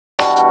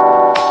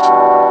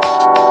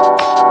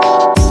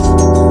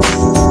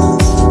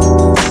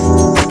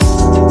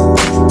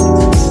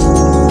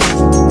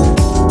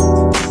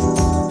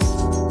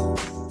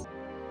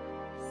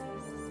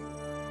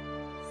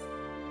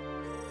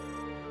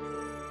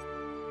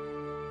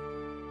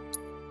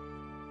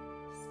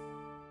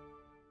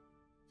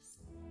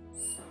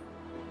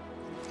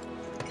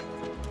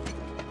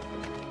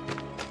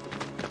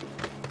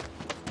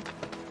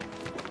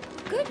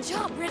Good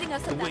job ridding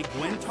us of The way that.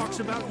 Gwen talks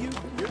about you,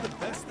 you're the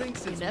best thing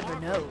since You never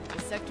know.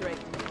 The Sector 8.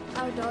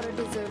 Our daughter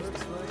deserves it.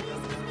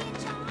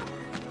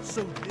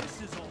 So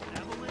this is all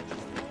Avalanche's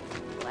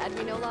fault? Glad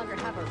we no longer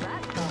have a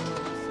rat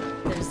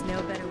problem. There's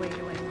no better way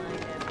to unwind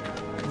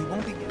it. We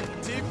won't be getting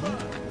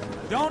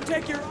Tifa! Don't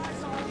take your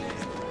eyes off it!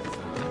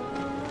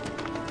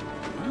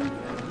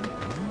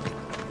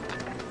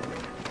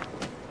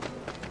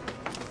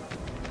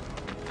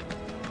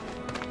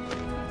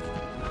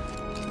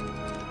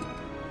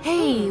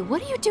 Hey,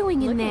 what are you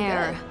doing in Looking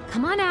there? good.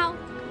 Come on out.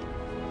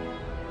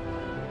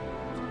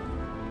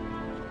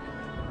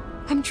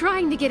 I'm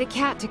trying to get a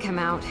cat to come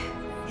out.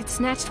 It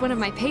snatched one of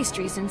my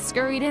pastries and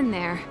scurried in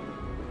there.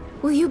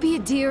 Will you be a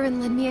dear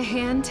and lend me a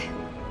hand?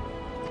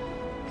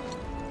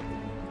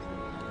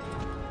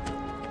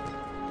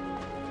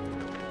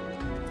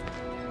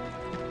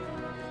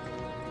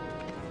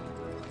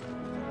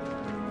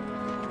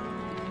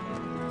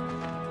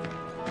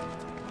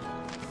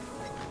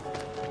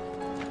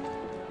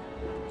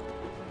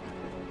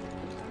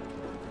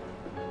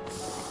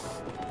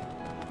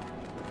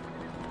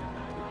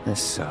 This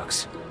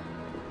sucks.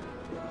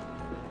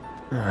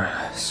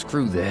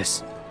 Screw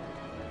this.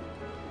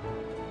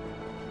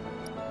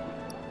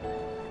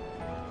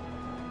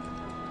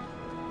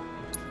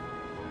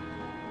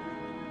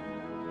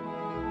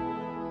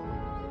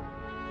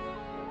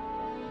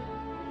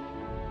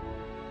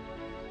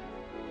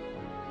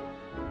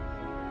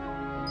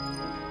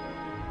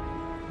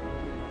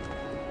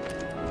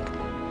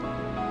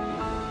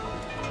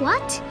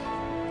 What?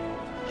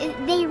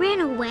 They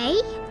ran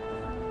away?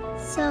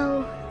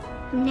 So,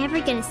 I'm never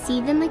gonna see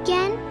them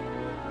again?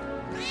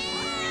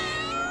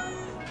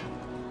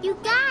 You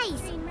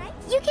guys!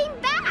 You came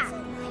back!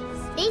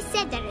 They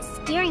said that a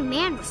scary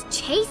man was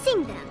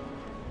chasing them.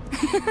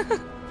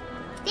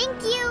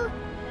 Thank you!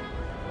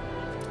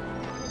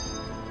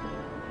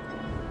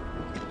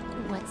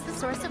 What's the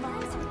source of all?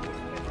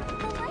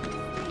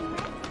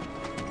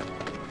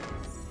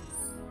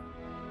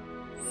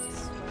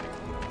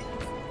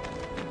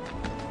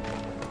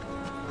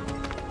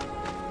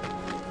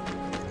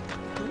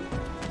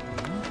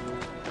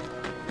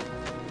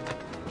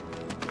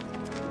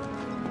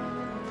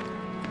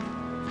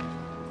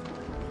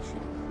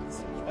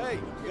 Hey,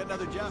 we got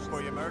another job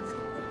for you, Merc.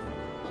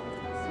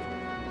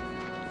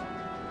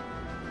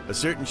 A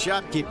certain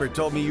shopkeeper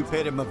told me you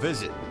paid him a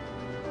visit.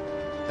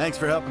 Thanks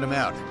for helping him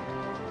out.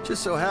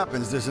 Just so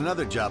happens there's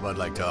another job I'd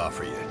like to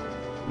offer you.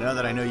 Now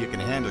that I know you can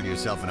handle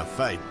yourself in a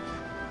fight.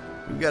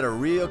 We've got a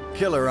real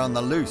killer on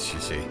the loose, you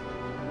see.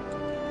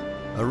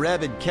 A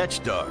rabid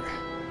catch dog.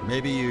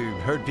 Maybe you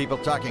heard people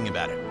talking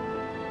about it.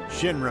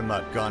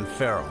 Shinramut gone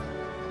feral.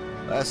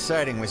 Last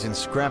sighting was in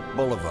Scrap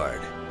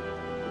Boulevard.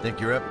 Think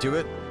you're up to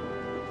it?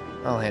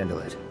 I'll handle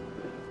it.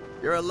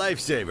 You're a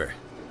lifesaver.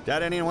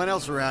 Doubt anyone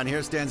else around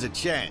here stands a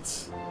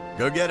chance.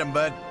 Go get him,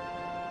 bud.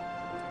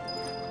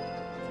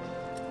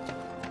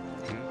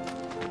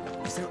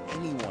 Is there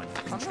anyone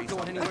who can trace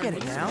I get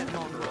it now.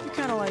 You're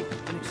kind of like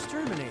an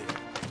exterminator.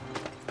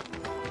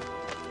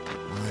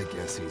 I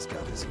guess he's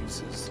got his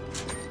uses.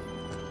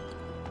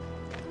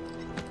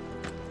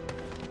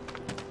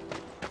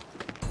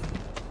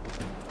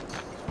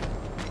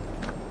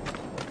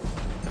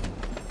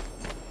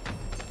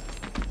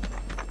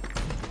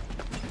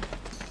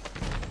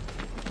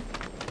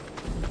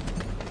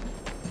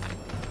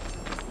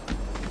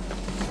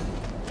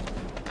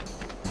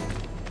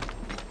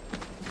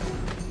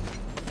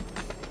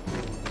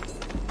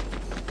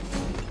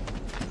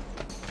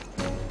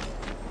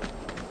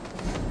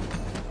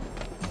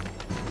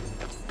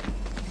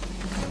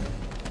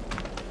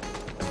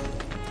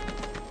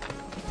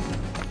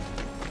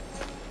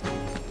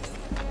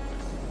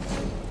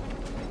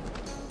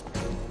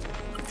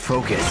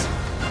 Focus.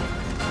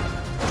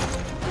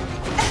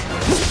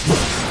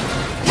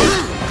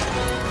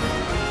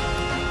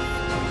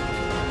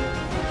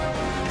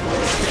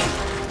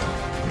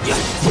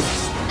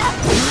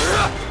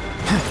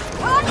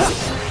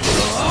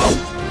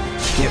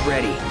 Get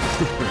ready.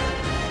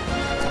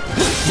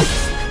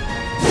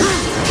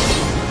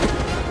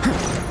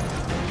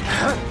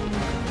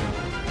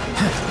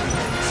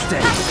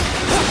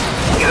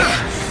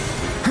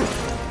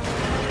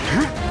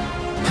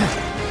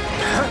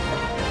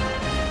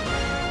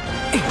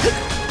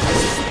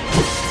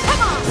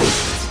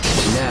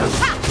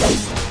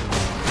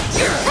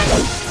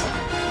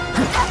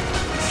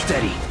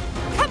 Steady.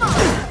 Come on!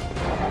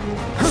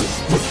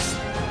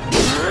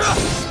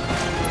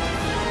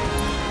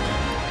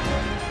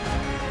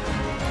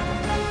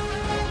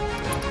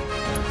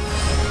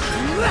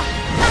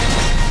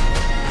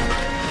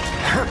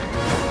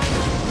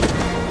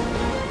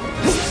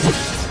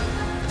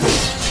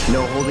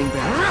 No holding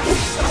back.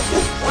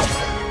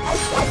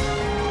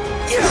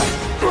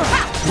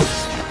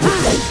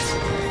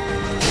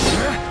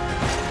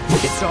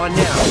 It's on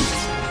now.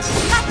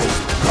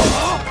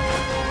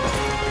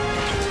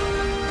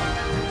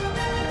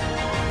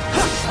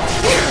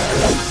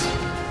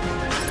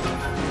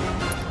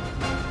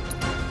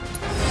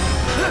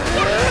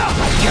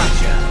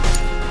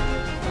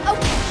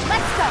 Okay,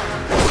 let's go!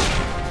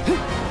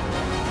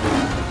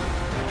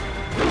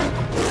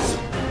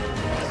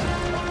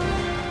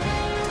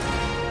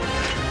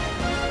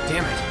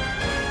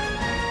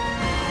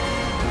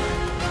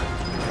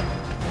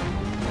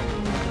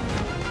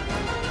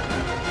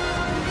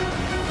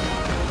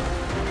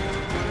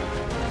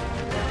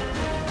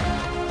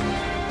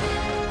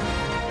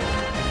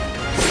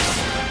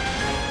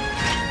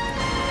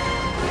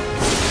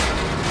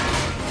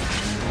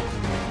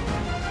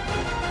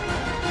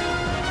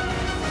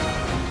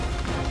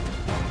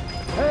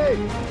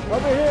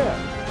 Over here!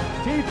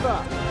 Tifa!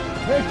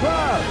 Hey,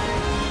 Cloud!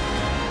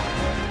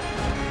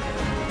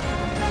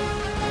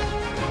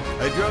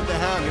 I drove the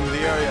Hound into the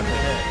area up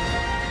ahead.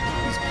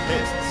 He's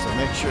pissed, so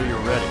make sure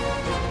you're ready.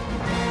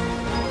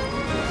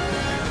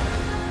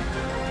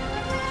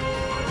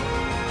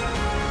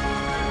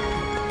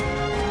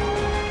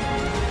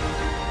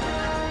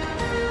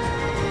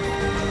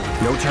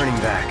 No turning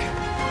back.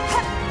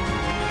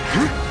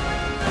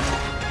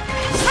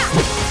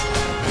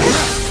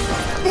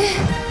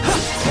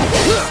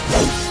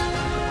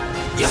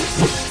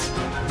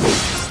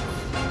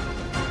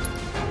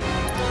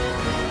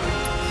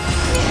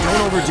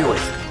 Don't overdo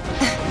it.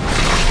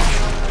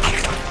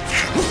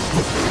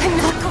 I'm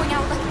not going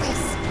out like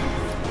this.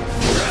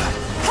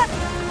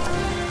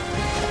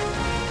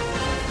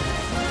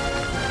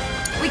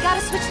 We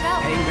gotta switch it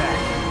out. Hang back.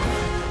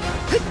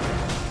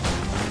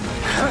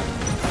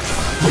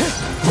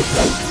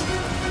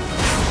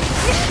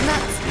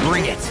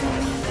 Bring it.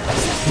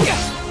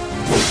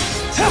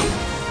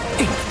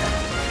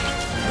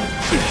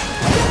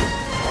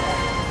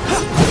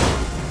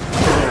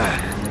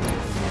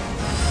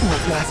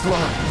 Won't last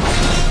long.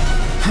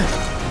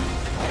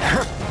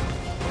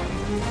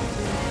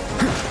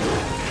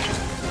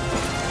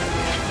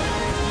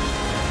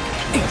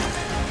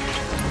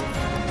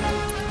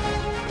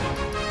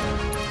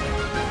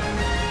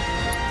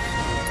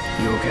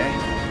 You okay?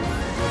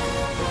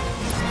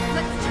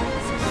 Let's turn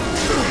this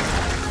around.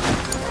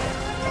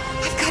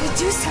 I've gotta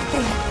do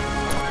something.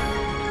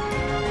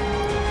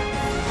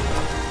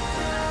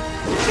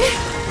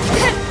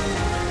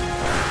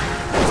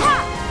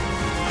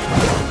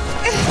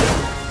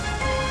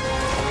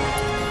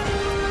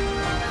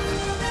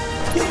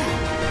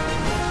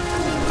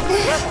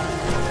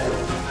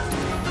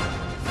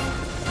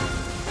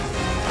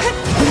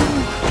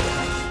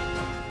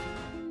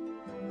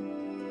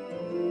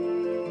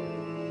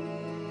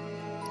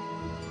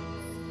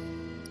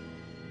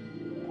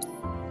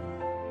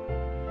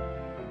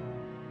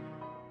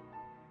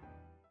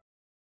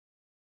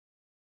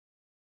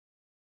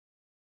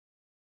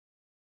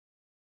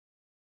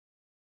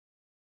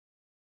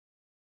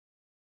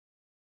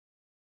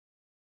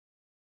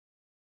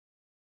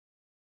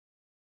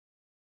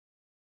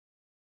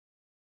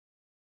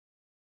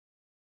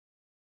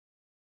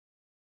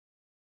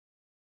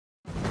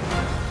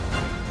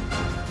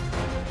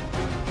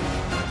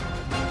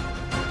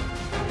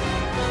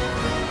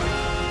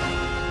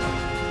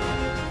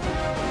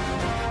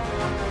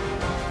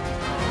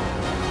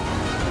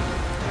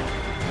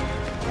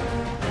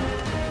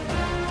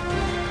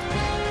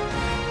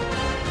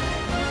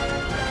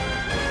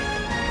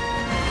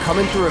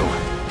 Coming through.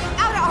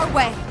 Out of our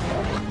way.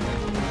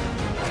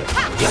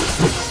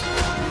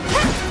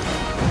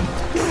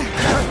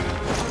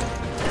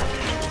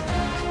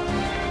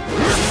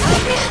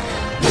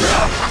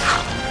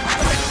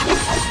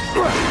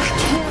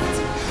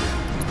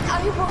 I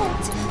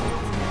won't.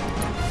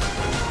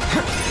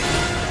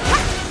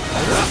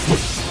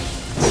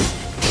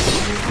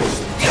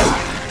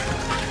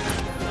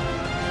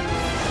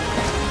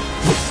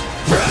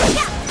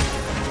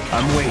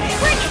 I'm waiting.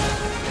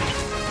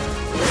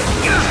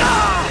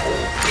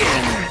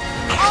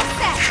 All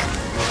set.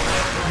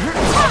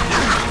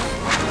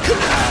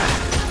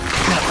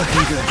 Not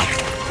looking good.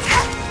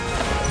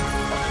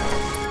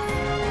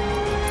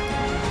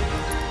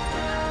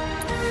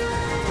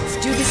 Let's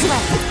do this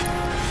right.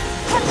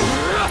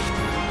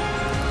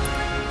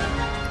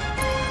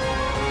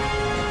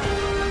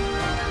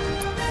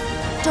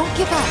 Don't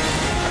give up.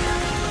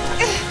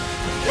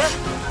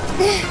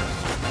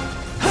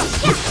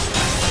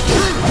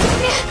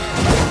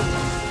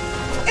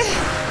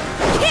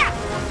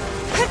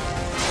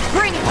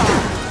 Bring it on.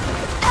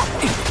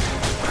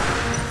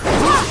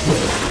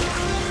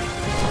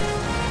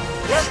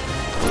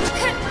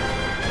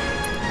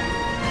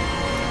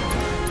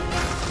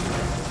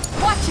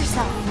 Watch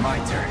yourself. My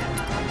turn.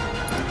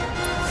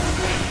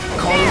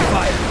 Calling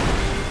fire.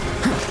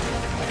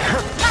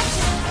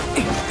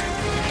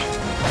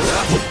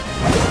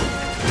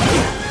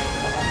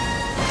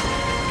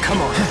 Come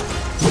on.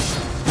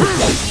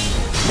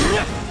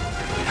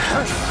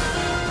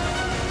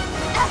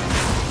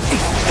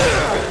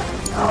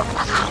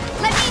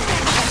 Let me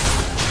handle this.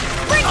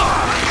 Bring it.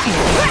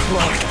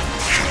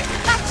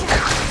 Gotcha.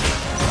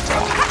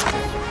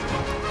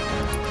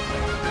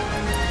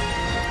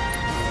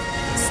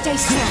 Stay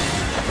strong.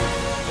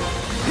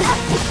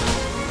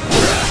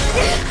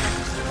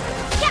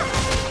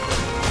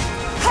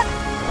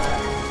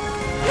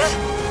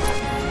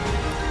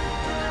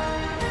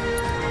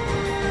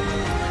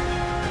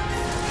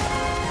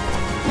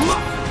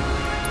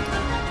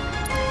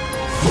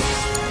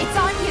 It's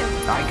on you.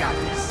 I got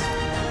this.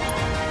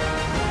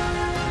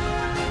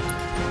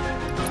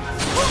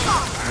 Hold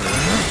on.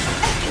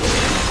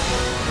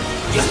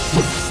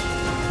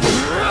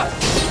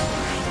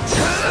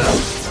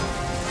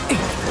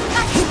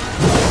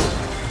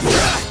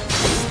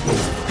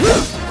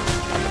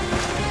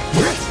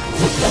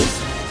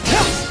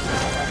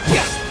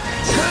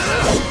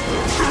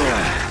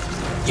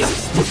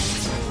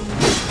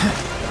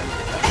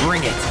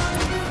 Bring it.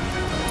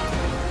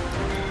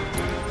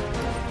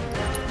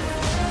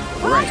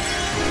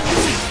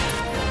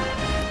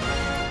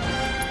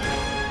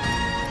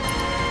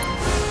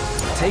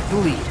 take the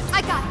lead.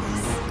 I got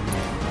this.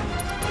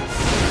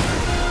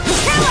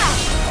 Kill out!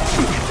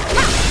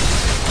 Ha!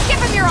 Give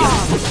him your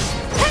all!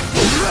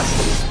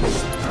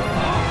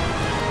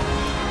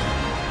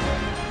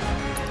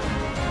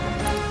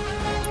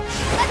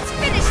 Let's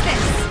finish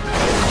this!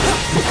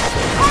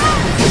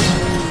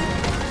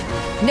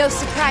 No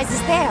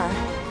surprises there.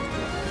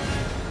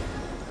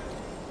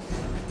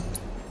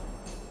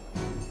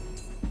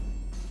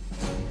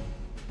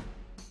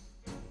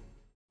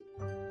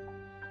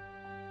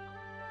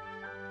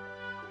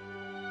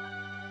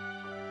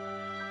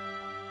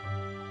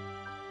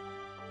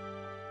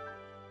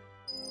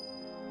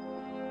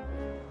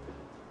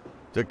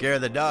 Took care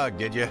of the dog,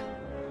 did you?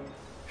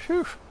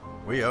 Phew,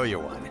 we owe you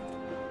one.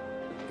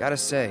 Gotta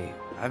say,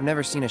 I've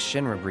never seen a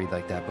Shinra breed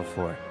like that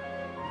before.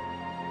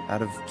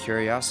 Out of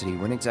curiosity,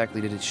 when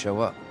exactly did it show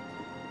up?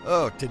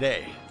 Oh,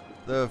 today.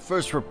 The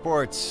first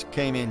reports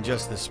came in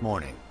just this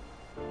morning.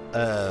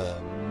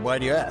 Why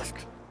do you ask?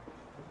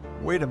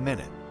 Wait a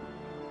minute.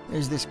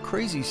 There's this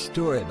crazy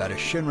story about a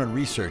Shinra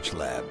research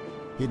lab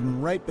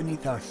hidden right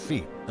beneath our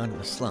feet under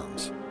the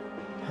slums.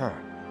 Huh.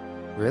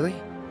 Really?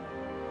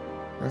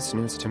 That's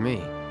news to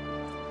me.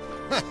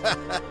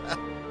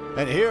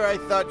 And here I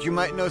thought you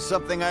might know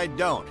something I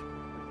don't.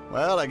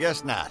 Well, I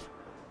guess not.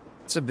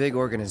 It's a big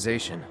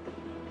organization.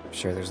 I'm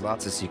sure there's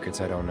lots of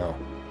secrets I don't know.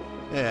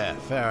 Yeah,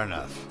 fair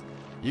enough.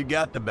 You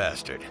got the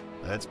bastard.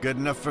 That's good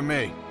enough for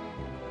me.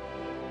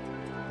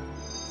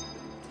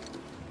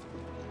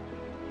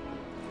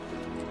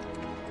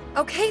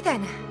 Okay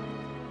then.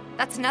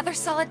 That's another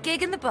solid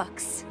gig in the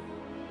books.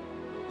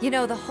 You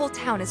know, the whole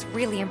town is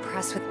really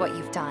impressed with what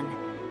you've done.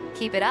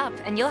 Keep it up,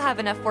 and you'll have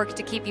enough work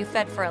to keep you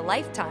fed for a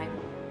lifetime.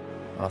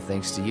 All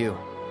thanks to you.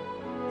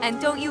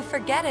 And don't you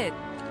forget it.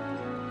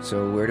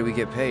 So where do we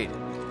get paid?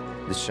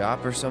 The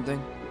shop or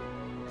something?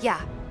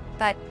 Yeah,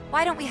 but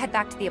why don't we head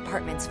back to the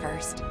apartments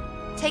first?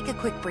 Take a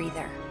quick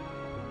breather.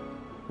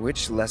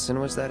 Which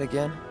lesson was that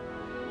again?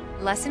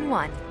 Lesson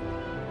 1.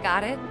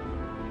 Got it?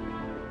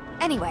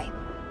 Anyway,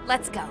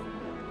 let's go.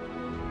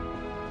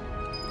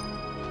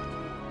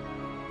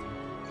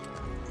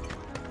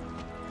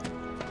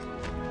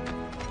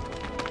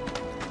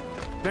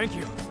 Thank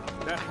you.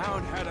 That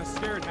hound had us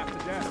scared half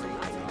to death.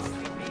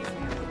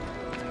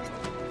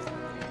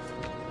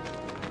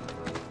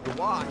 The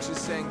Watch is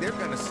saying they're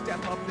gonna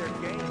step up their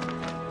game.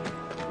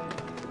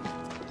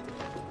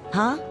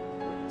 Huh?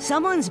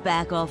 Someone's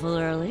back awful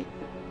early.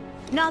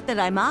 Not that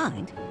I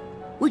mind.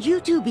 Would you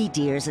two be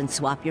dears and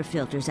swap your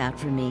filters out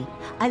for me?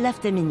 I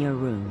left them in your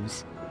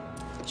rooms.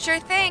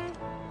 Sure thing.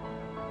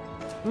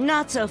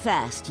 Not so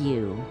fast,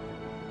 you.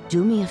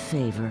 Do me a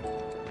favor.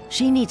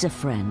 She needs a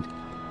friend.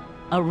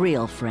 A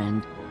real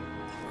friend.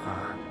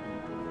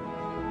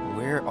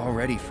 We're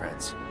already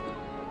friends.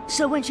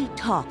 So when she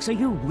talks, are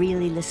you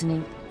really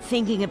listening?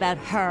 Thinking about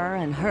her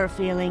and her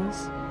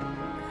feelings?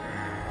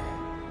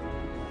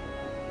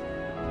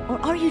 Or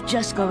are you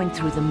just going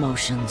through the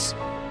motions?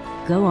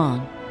 Go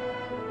on.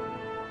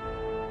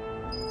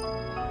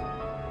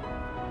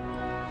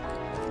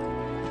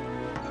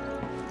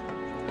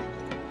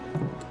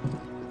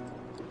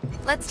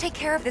 Let's take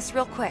care of this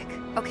real quick,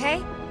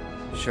 okay?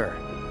 Sure.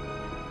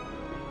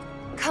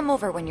 Come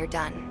over when you're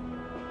done.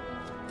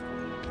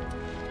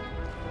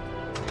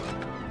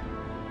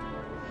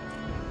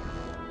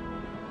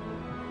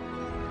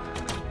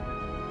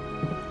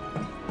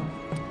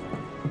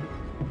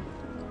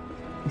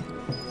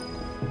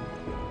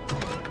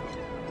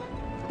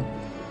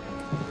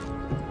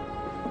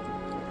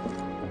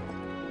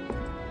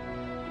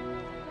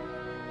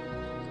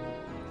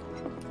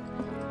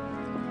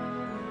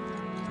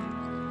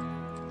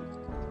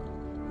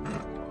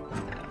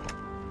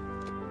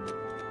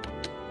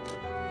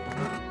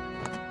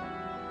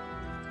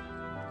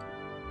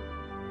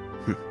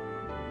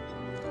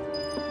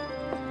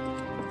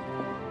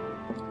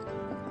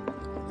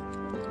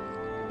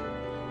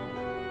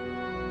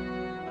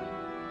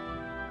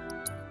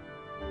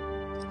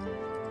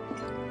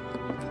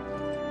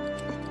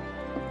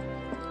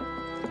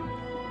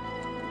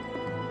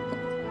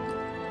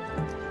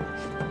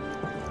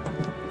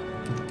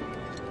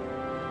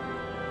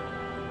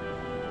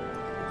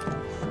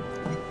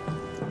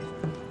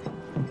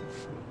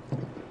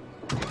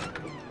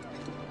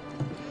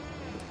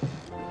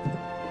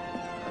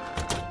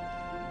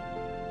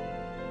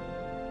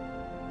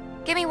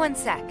 Give me 1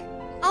 sec.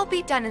 I'll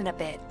be done in a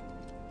bit.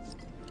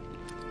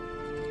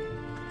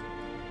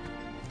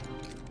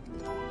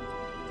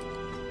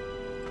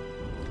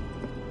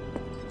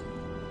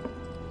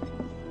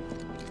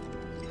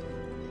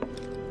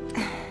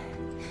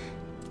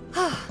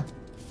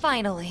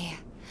 Finally.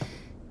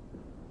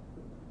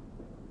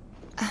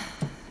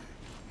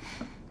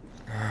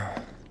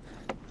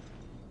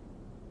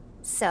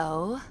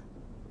 So,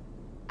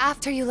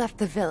 after you left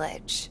the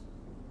village...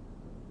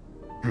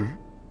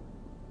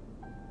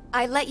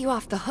 I let you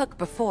off the hook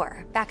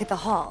before, back at the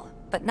hall,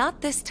 but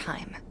not this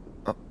time.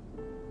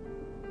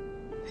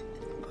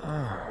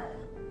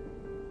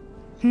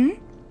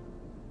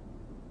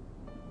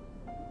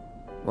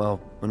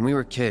 Well, when we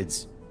were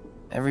kids,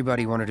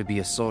 everybody wanted to be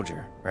a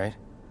soldier, right?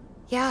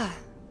 Yeah,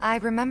 I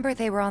remember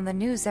they were on the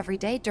news every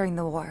day during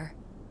the war.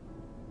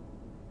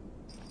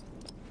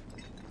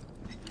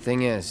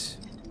 Thing is,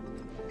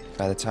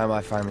 by the time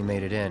I finally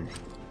made it in,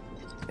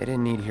 they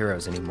didn't need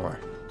heroes anymore.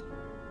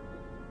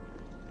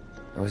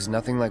 It was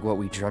nothing like what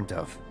we dreamt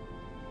of.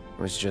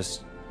 It was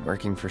just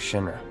working for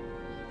Shinra.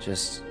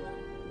 Just...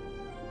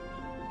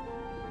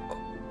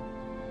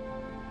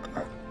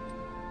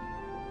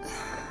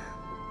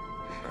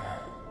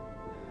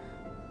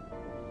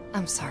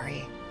 I'm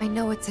sorry. I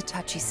know it's a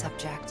touchy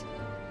subject.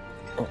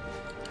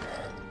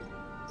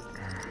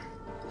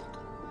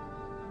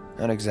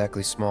 Not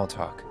exactly small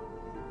talk.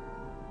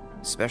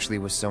 Especially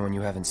with someone you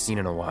haven't seen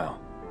in a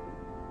while.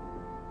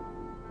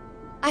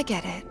 I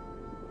get it.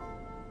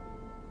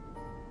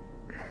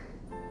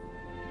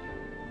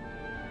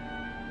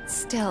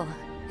 Still,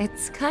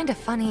 it's kind of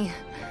funny.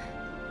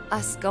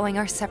 Us going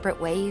our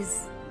separate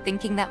ways,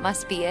 thinking that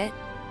must be it.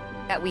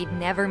 That we'd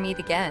never meet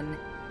again.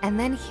 And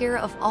then here,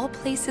 of all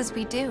places,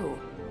 we do.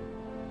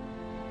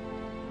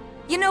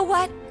 You know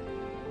what?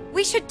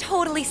 We should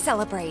totally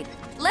celebrate.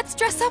 Let's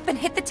dress up and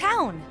hit the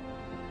town.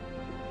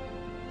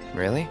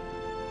 Really?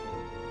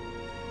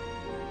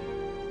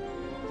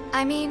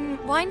 I mean,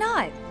 why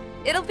not?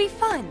 It'll be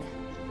fun.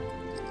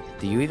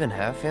 Do you even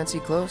have fancy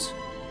clothes?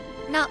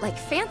 Not like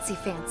fancy,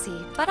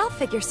 but I'll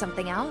figure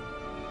something out.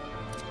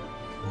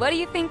 What do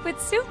you think would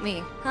suit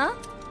me, huh?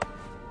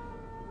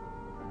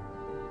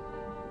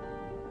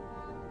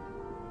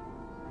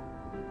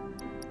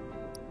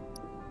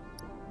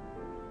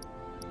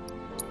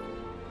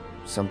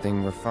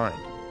 Something refined.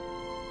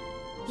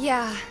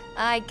 Yeah,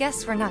 I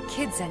guess we're not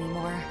kids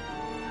anymore.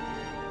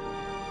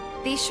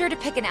 Be sure to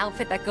pick an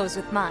outfit that goes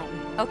with mine,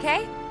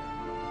 okay?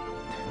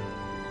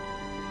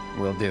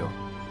 Will do.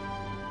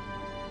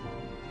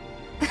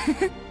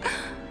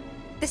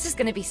 This is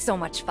gonna be so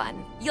much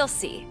fun. You'll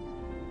see.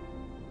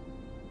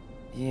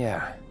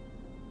 Yeah.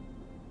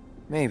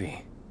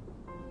 Maybe.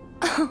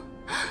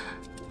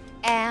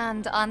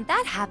 And on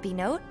that happy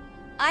note,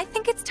 I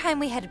think it's time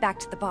we head back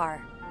to the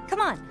bar. Come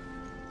on.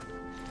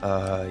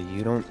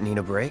 You don't need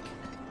a break?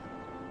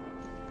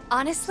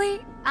 Honestly,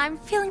 I'm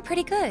feeling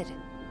pretty good.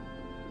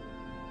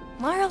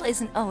 Marl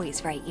isn't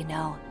always right, you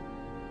know.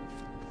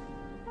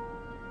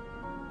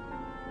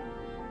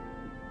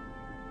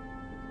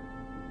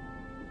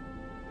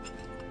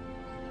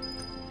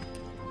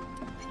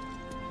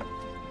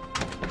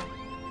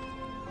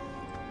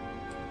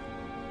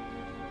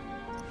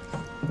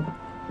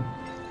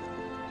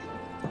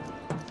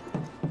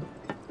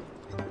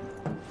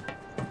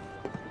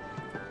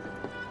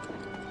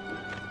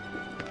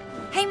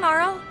 Hey,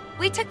 Marl.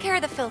 We took care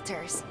of the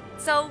filters,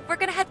 so we're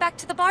gonna head back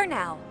to the bar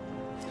now.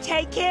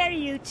 Take care,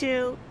 you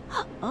two.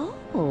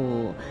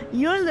 Oh,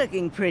 you're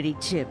looking pretty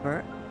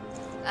chipper.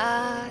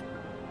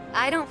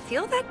 I don't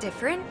feel that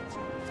different.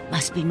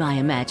 Must be my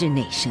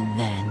imagination,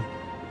 then.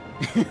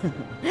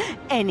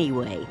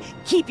 Anyway,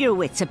 keep your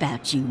wits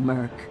about you,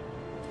 Merc.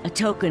 A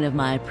token of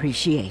my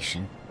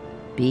appreciation.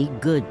 Be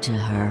good to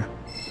her.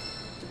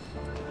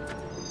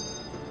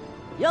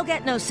 You'll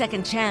get no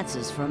second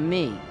chances from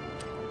me.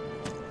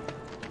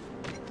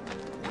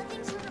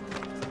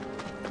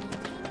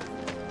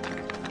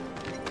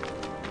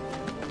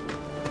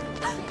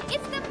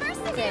 It's the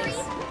mercenaries!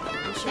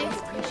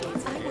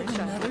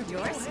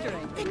 Your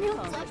strength.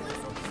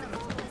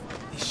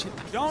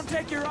 Don't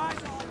take your eyes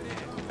off it.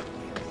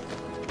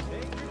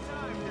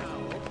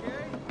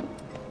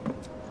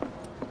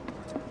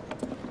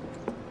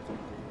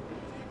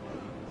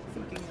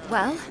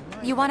 Well,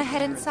 you wanna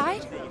head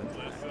inside?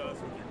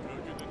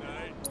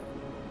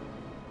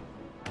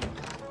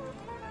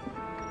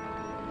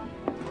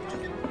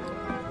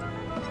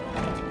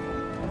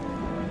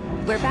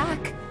 We're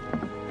back.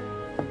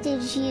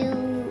 Did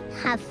you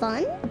have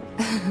fun?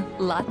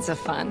 Lots of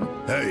fun.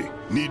 Hey,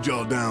 need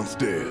y'all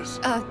downstairs.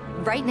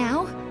 Right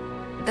now?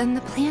 Then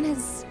the plan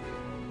is...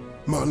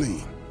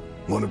 Marlene,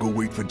 wanna go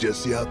wait for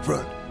Jesse out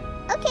front?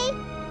 Okay.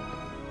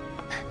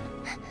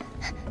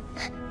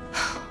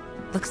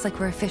 Looks like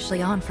we're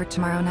officially on for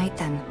tomorrow night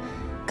then.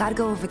 Gotta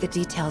go over the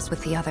details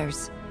with the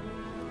others.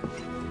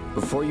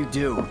 Before you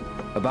do,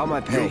 about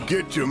my pay. You'll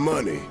get your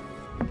money.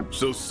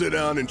 So sit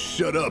down and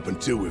shut up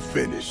until we're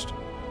finished.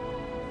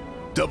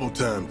 Double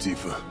time,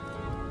 Tifa.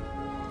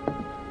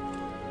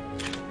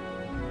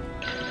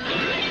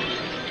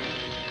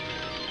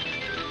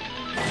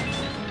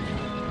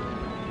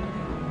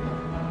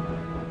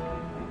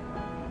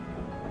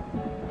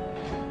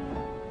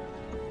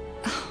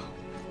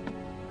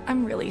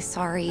 I'm really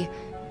sorry,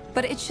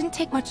 but it shouldn't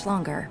take much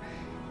longer.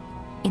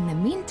 In the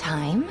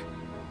meantime...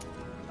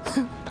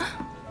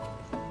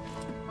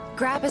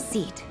 grab a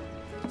seat.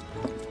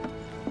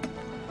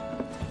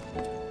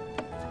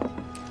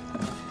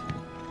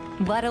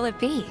 What'll it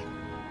be?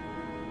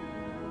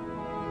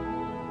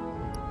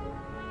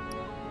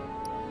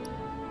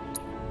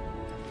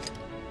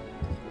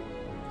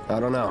 I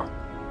don't know.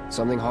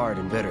 Something hard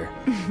and bitter.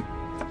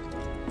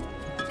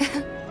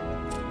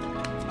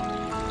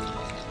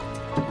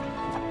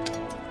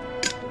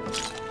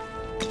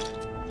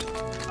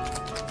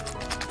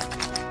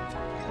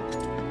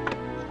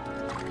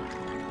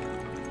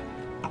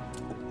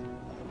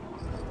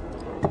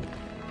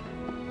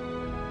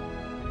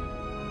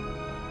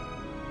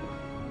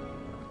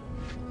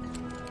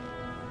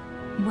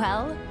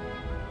 Well,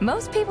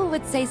 most people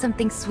would say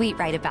something sweet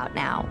right about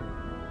now.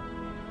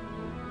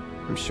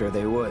 I'm sure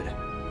they would.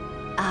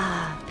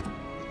 Ah,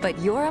 but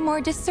you're a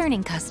more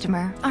discerning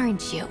customer,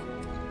 aren't you?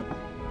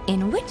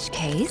 In which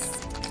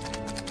case...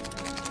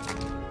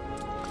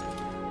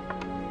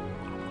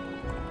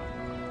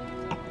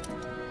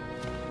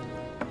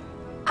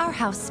 our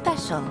house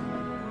special,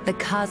 the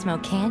Cosmo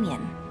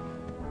Canyon.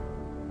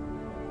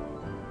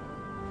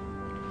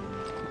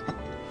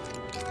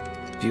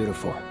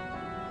 Beautiful.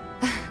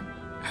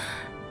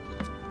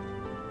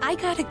 I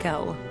gotta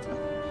go.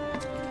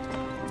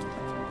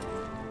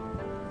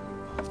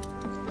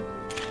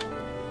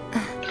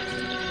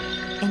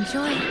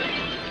 Enjoy.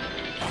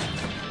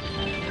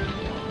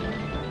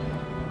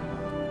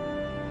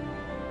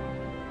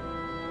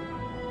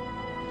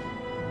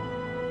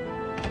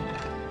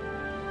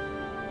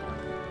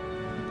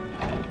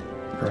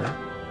 Huh?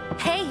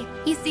 Hey,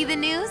 you see the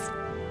news?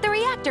 The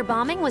reactor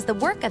bombing was the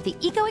work of the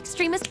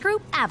eco-extremist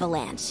group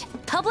Avalanche.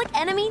 Public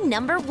enemy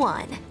number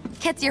 1.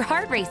 Gets your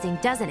heart racing,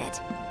 doesn't it?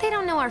 They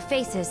don't know our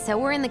faces, so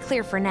we're in the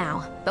clear for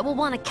now. But we'll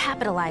want to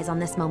capitalize on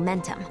this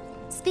momentum.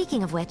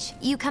 Speaking of which,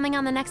 you coming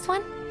on the next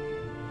one?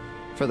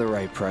 For the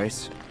right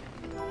price.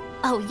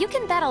 Oh, you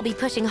can bet I'll be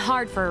pushing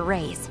hard for a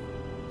raise.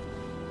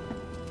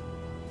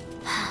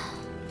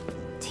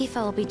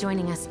 Tifa will be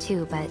joining us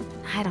too, but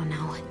I don't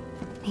know.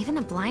 Even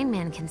a blind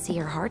man can see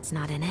her heart's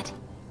not in it.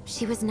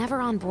 She was never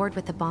on board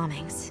with the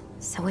bombings,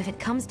 so if it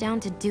comes down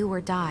to do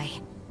or die...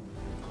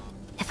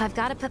 if I've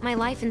got to put my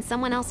life in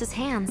someone else's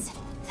hands,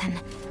 then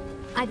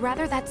I'd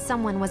rather that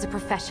someone was a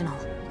professional.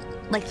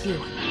 Like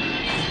you.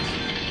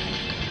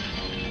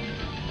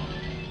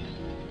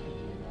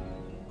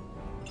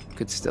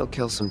 Could still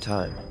kill some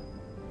time.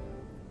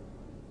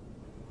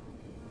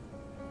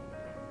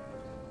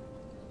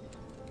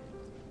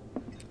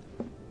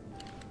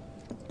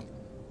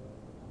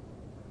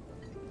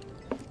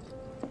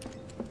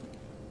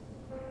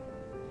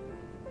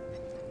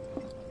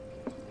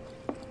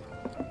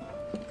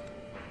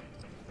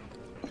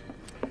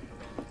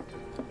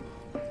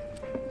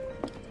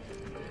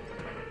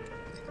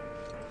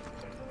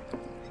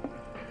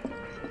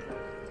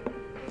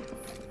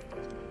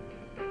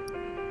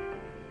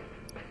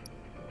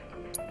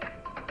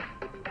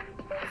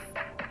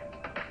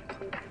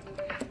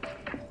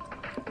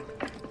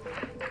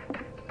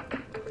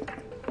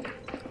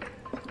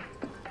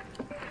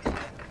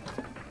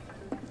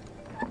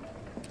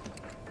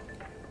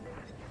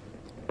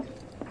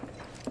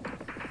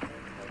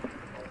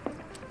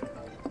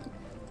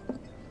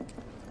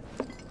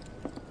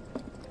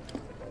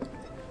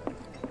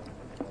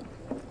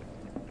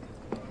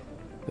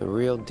 The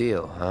real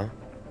deal, huh?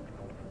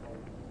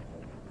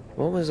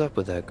 What was up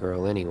with that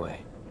girl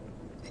anyway?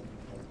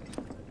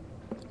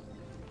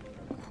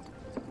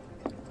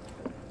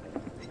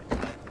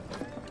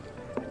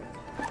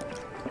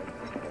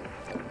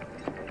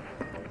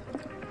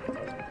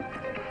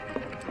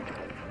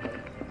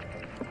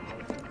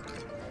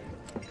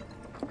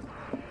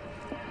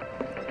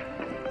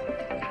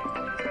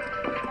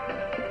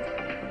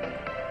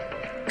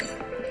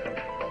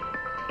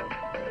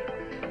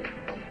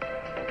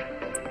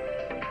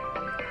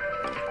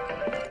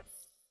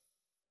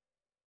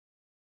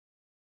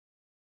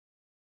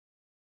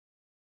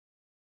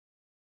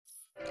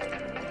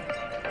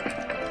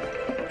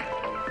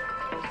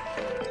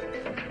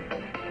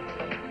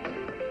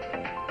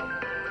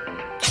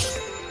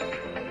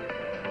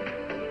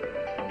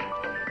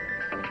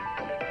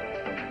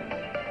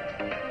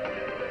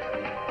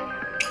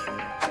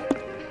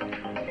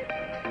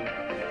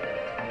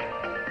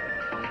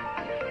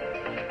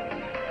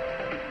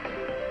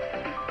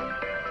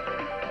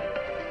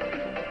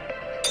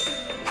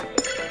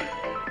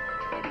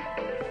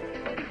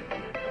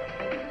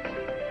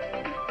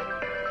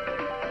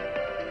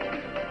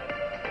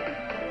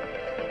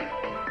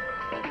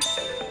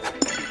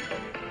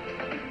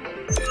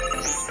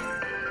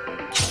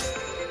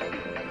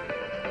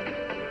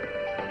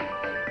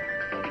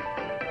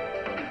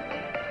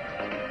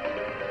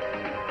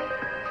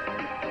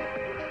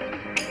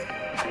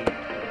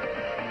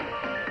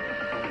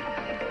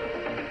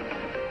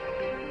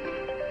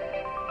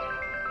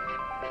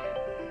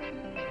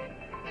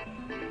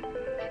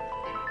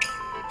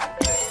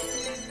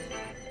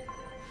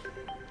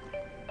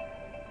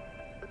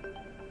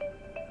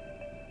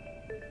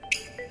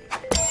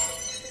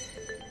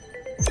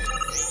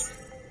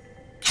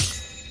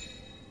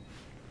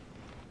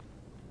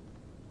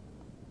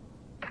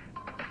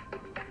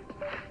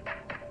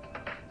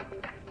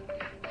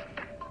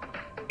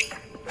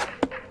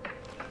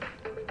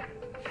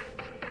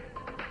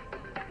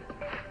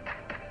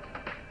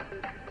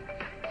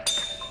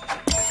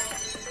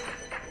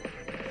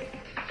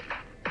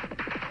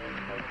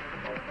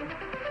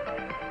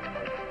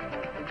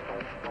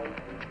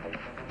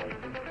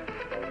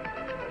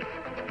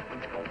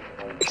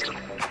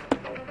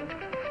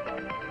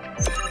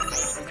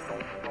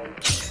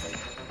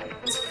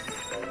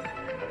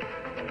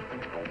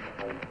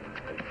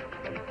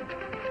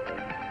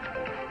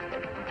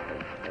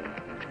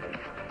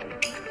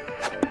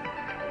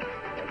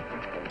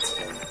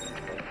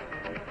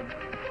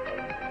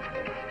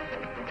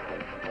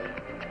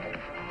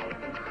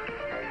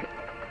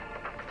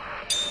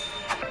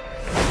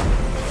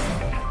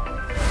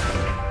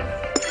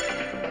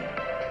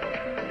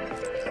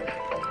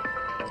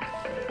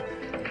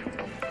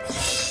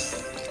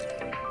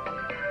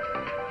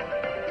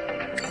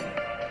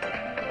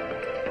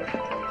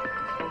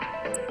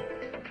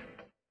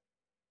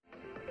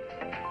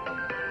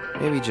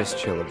 Maybe just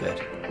chill a bit.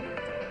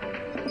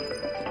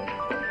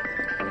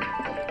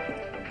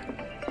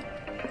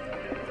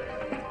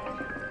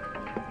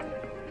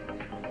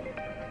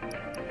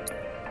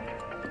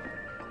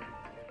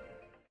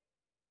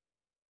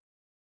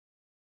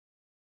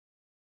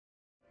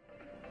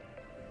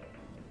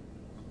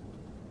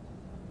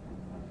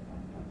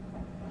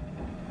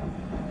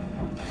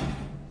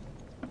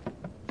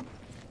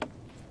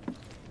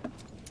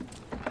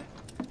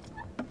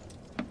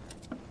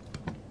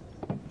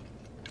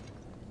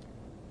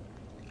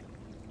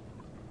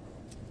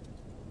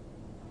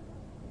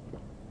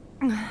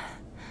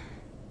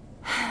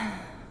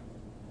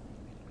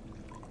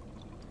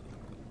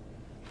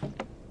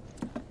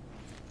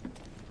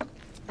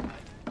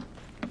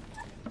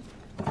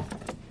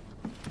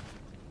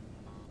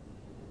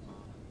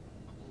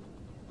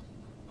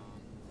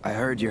 I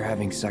heard you're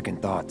having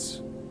second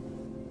thoughts.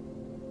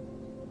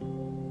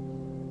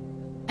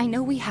 I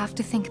know we have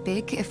to think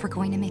big if we're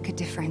going to make a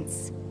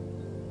difference.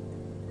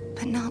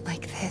 But not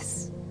like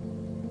this.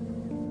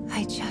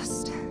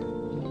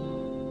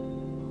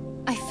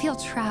 I feel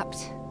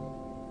trapped.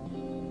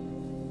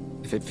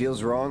 If it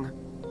feels wrong,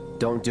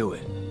 don't do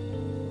it.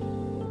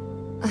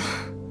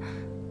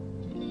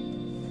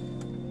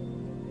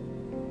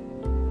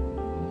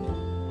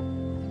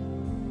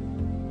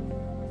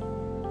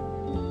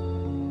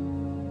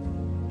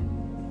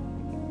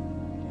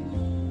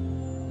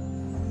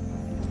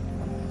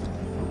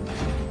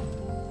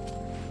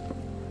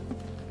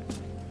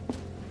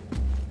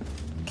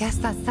 Guess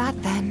that's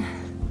that then.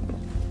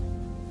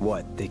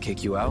 What, they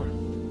kick you out?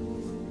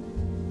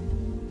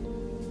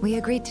 We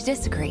agreed to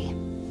disagree.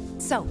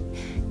 So,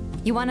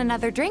 you want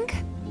another drink?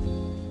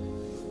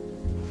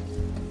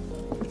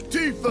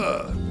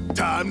 Tifa!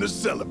 Time to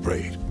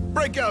celebrate.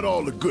 Break out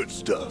all the good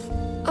stuff.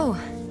 Oh,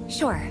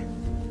 sure.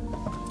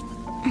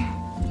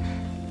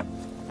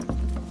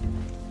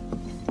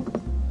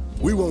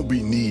 We won't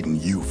be needing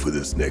you for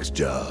this next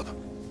job.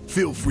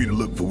 Feel free to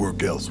look for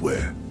work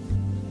elsewhere.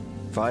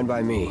 Fine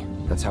by me.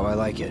 That's how I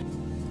like it.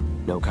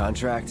 No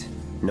contract,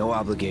 no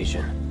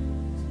obligation.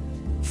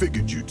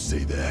 Figured you'd say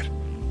that.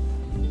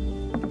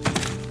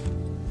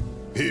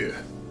 Here,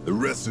 the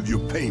rest of your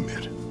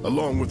payment,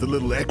 along with a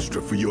little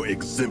extra for your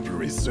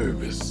exemplary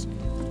service.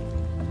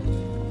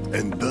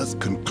 And thus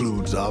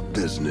concludes our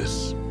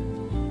business.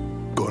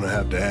 Gonna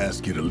have to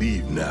ask you to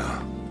leave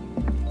now.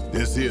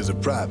 This here's a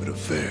private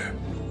affair.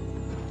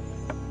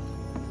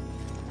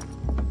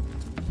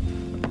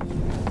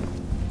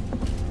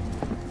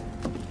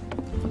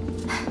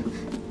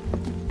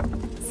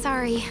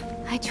 Sorry,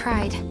 I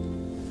tried.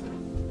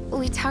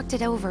 We talked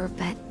it over,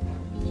 but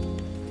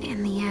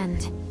in the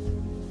end,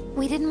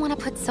 we didn't want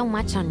to put so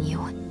much on you.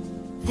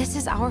 This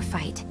is our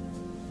fight.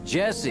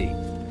 Jesse,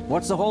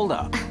 what's the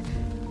holdup?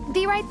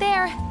 Be right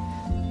there.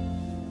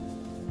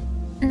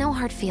 No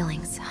hard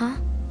feelings, huh?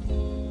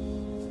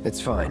 It's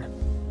fine.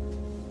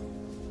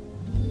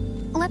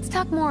 Let's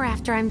talk more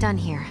after I'm done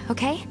here,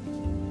 okay?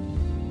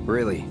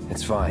 Really,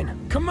 it's fine.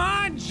 Come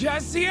on,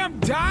 Jesse, I'm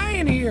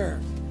dying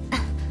here.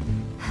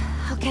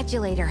 I'll catch you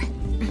later.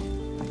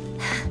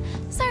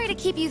 Sorry to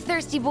keep you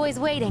thirsty boys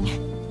waiting.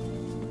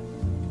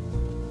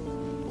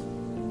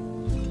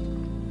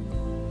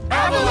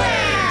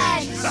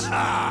 Avalanche!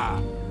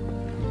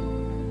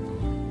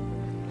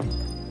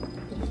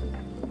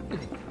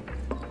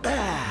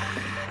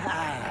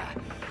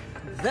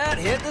 That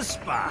hit the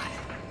spot.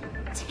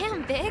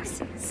 Damn,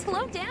 Biggs.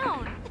 Slow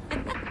down.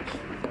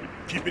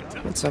 Keep it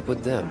down. What's up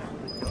with them?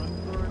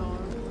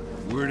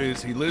 Word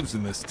is he lives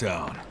in this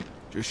town.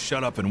 Just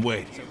shut up and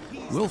wait.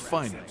 We'll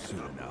find him soon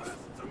enough.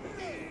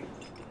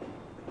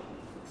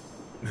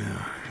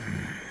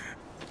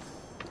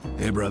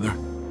 Hey, brother.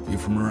 You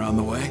from around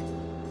the way?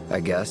 I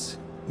guess.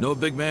 No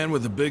big man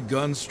with a big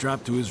gun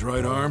strapped to his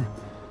right arm?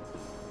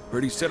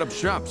 Heard he set up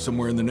shop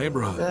somewhere in the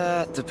neighborhood.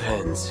 That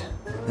depends.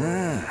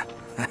 Ah.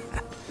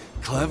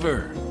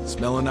 Clever.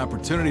 Smell an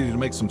opportunity to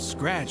make some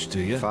scratch, do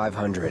you?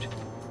 500.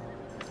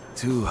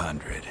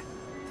 200.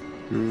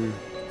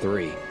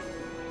 3.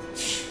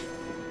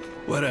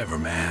 Whatever,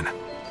 man.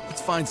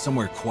 Let's find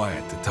somewhere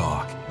quiet to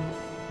talk.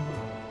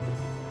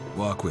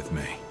 Walk with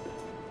me.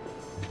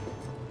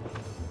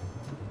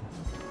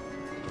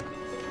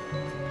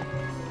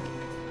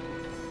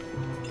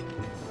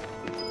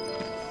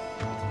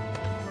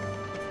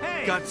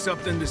 Hey! Got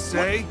something to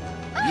say?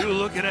 You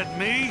looking at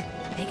me?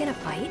 They gonna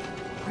fight?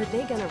 Or are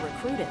they gonna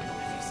recruit him?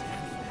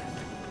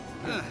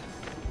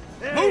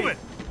 Move it!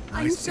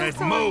 I I'm so said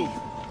sorry. move!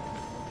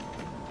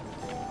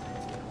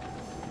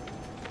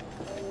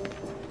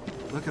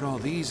 Look at all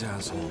these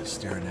assholes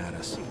staring at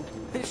us.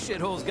 This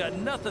shithole's got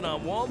nothing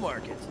on Wall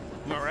Market.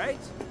 Am I right?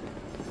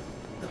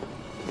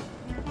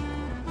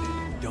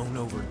 Don't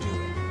overdo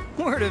it.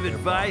 Word of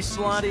advice,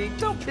 Slotty.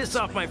 Don't piss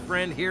off my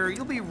friend here.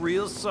 You'll be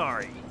real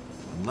sorry.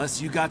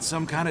 Unless you got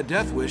some kind of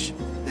death wish,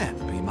 then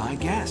be my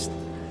guest.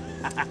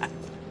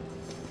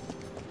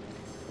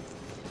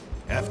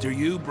 After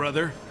you,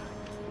 brother.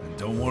 And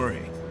don't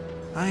worry,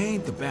 I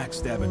ain't the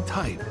backstabbing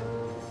type.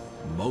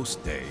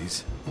 Most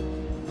days.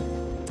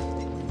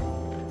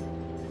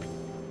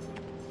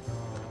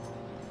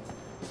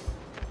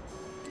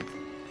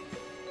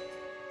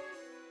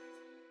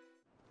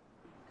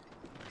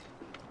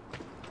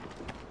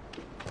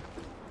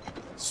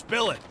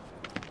 spill it.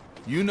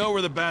 You know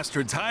where the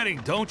bastard's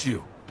hiding, don't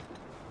you?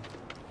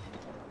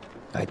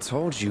 I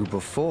told you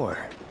before.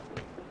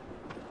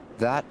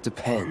 That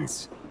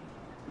depends.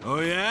 Oh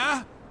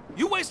yeah?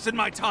 You wasted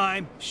my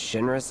time!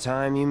 Shinra's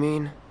time, you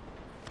mean?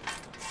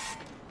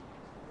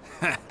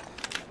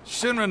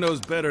 Shinra knows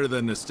better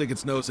than to stick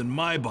its nose in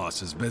my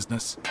boss's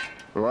business.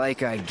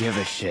 Like I give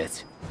a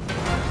shit.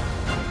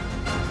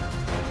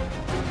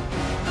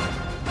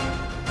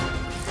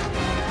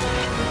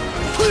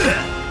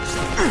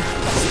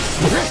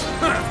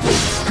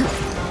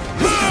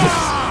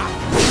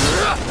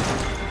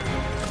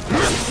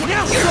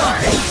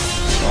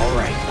 All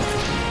right.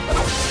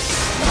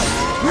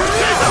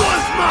 This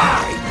one's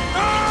mine!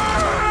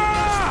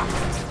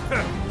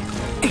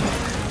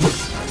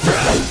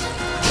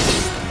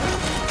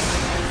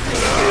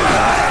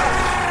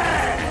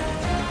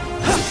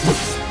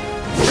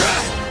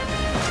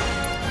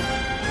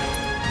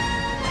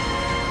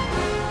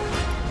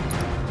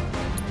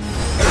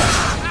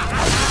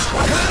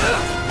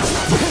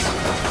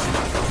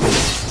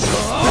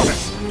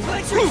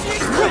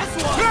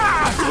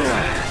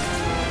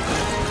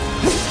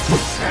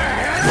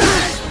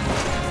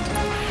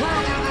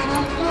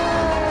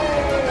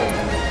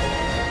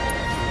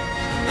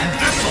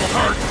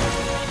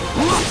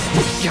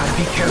 Gotta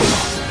be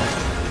careful.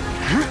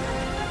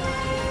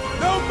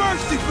 No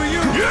mercy for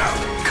you!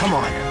 Come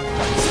on.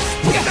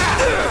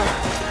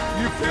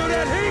 You feel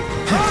that heat?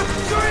 Huh?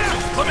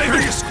 Let me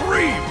hear you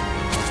scream!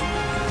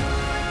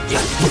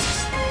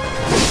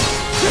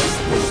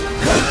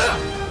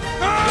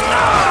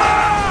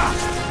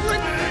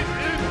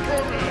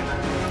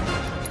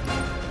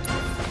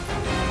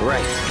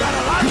 Right. Got a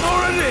lot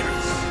more of this!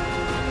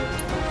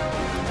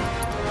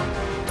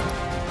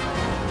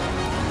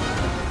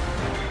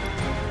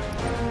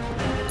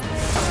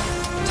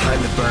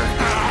 Time to burn.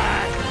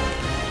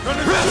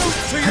 Gonna shoot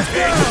till you're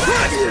down!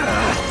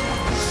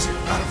 Shit,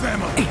 out of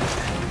ammo.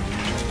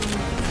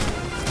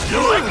 You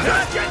like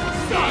that?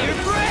 Say your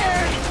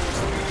prayers!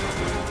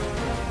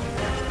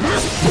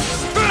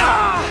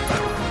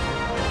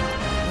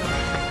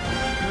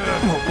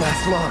 Won't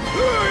last long.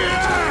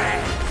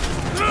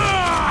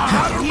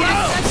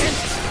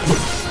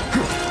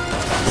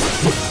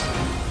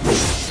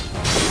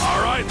 All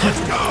right,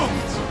 let's go!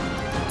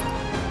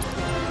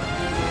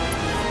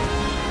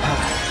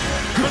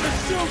 Gonna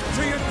shoot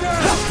till you're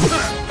down!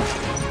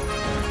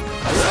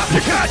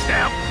 You got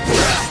now!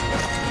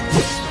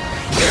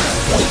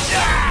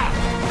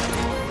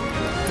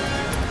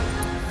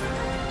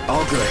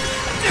 All good.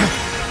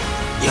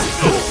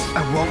 I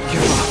won't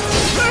give up.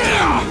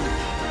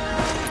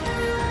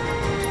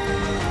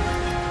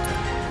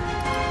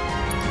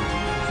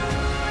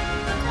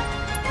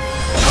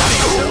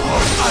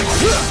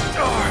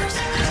 Stars!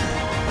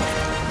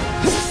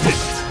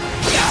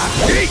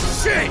 Eat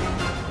shit!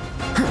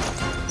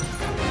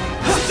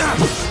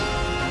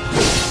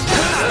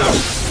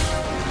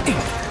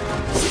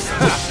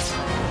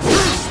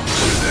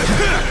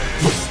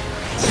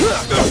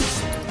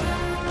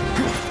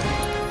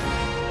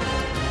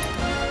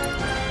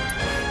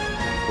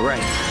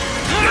 Right.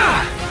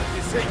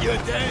 Is it your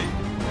day?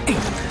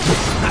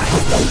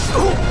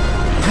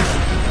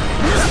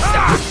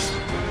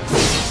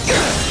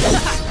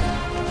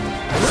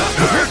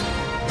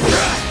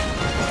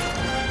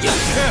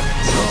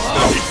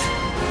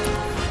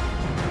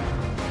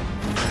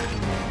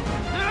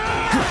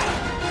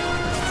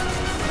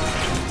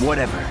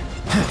 Whatever.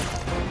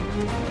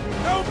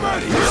 No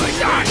mercy!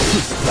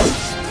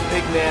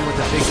 Big man with a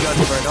big gun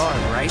for an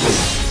arm, right?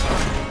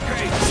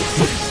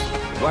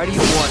 Why do you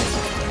want it?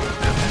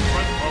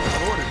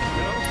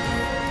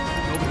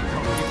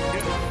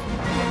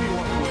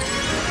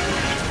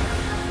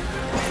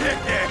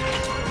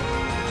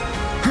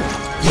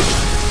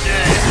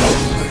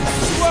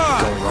 Why?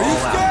 Are you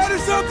scared or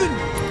something?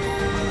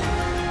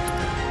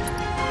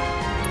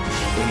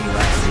 Any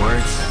last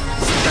words?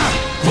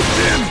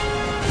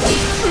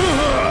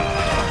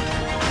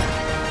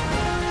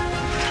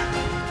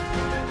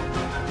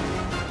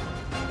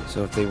 So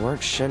if they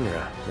weren't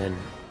Shinra, then...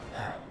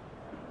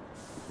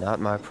 not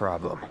my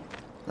problem.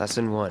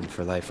 Lesson 1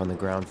 for life on the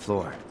ground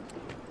floor.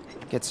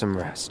 Get some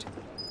rest.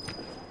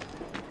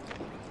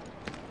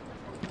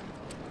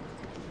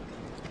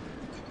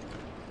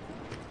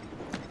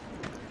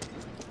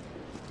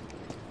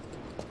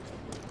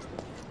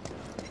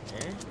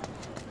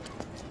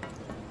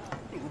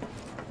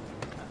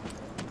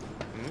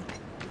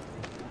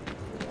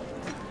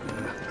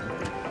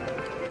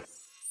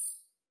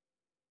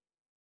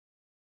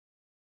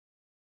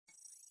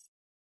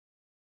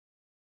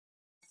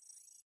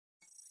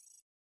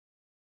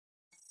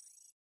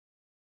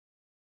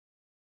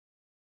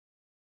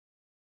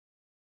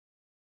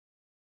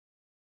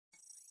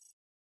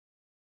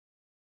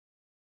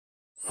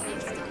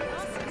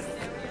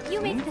 You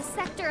make the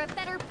sector a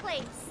better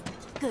place.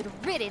 Good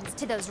riddance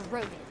to those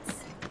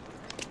rodents.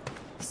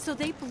 So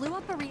they blew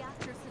up a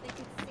reactor so they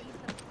could save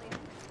the planet?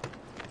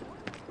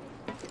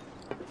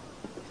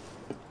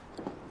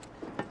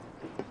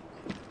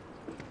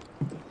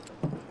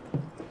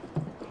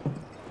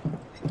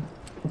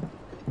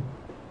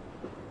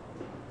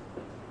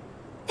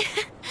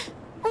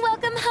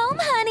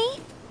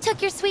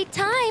 Take your sweet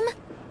time.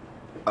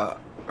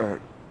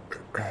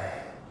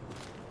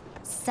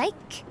 Psych.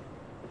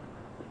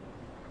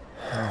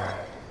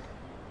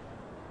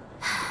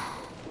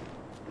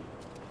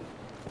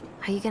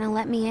 Are you gonna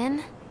let me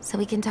in, so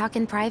we can talk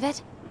in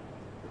private?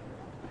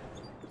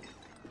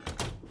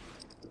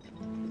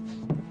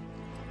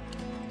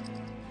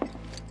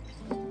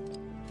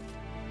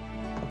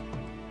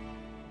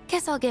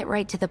 Guess I'll get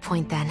right to the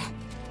point then.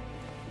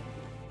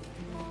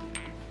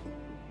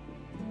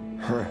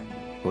 Huh.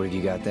 What have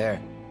you got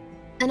there?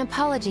 An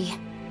apology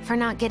for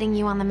not getting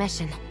you on the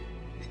mission.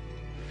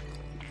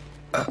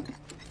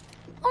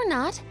 Or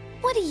not.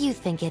 What do you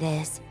think it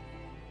is?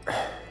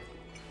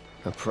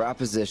 A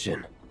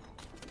proposition.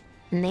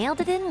 Nailed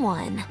it in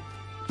one.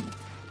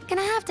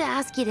 Gonna have to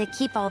ask you to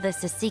keep all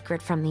this a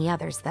secret from the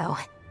others, though.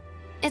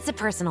 It's a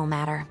personal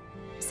matter.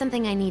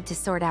 Something I need to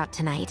sort out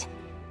tonight.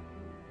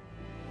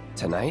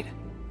 Tonight?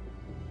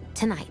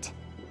 Tonight.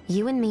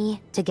 You and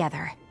me,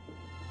 together.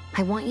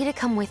 I want you to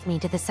come with me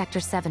to the Sector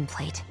 7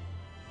 plate.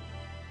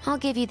 I'll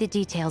give you the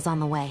details on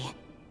the way.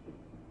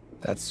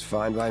 That's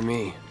fine by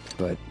me,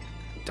 but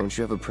don't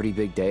you have a pretty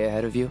big day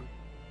ahead of you?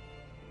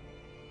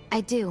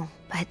 I do,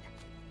 but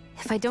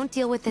if I don't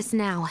deal with this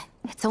now,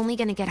 it's only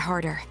gonna get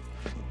harder.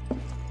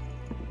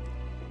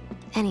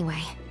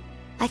 Anyway,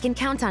 I can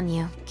count on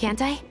you,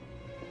 can't I?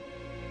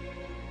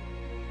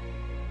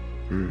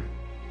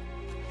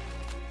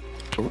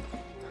 Oh.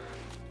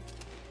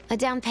 A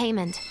down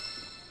payment.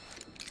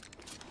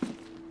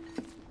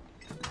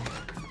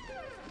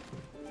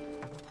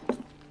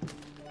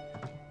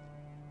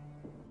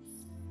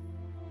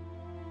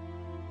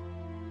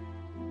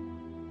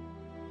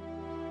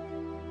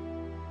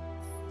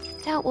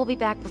 Doubt we'll be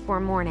back before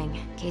morning,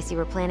 in case you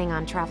were planning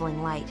on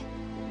traveling light.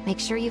 Make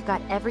sure you've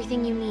got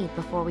everything you need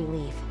before we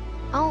leave.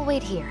 I'll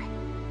wait here.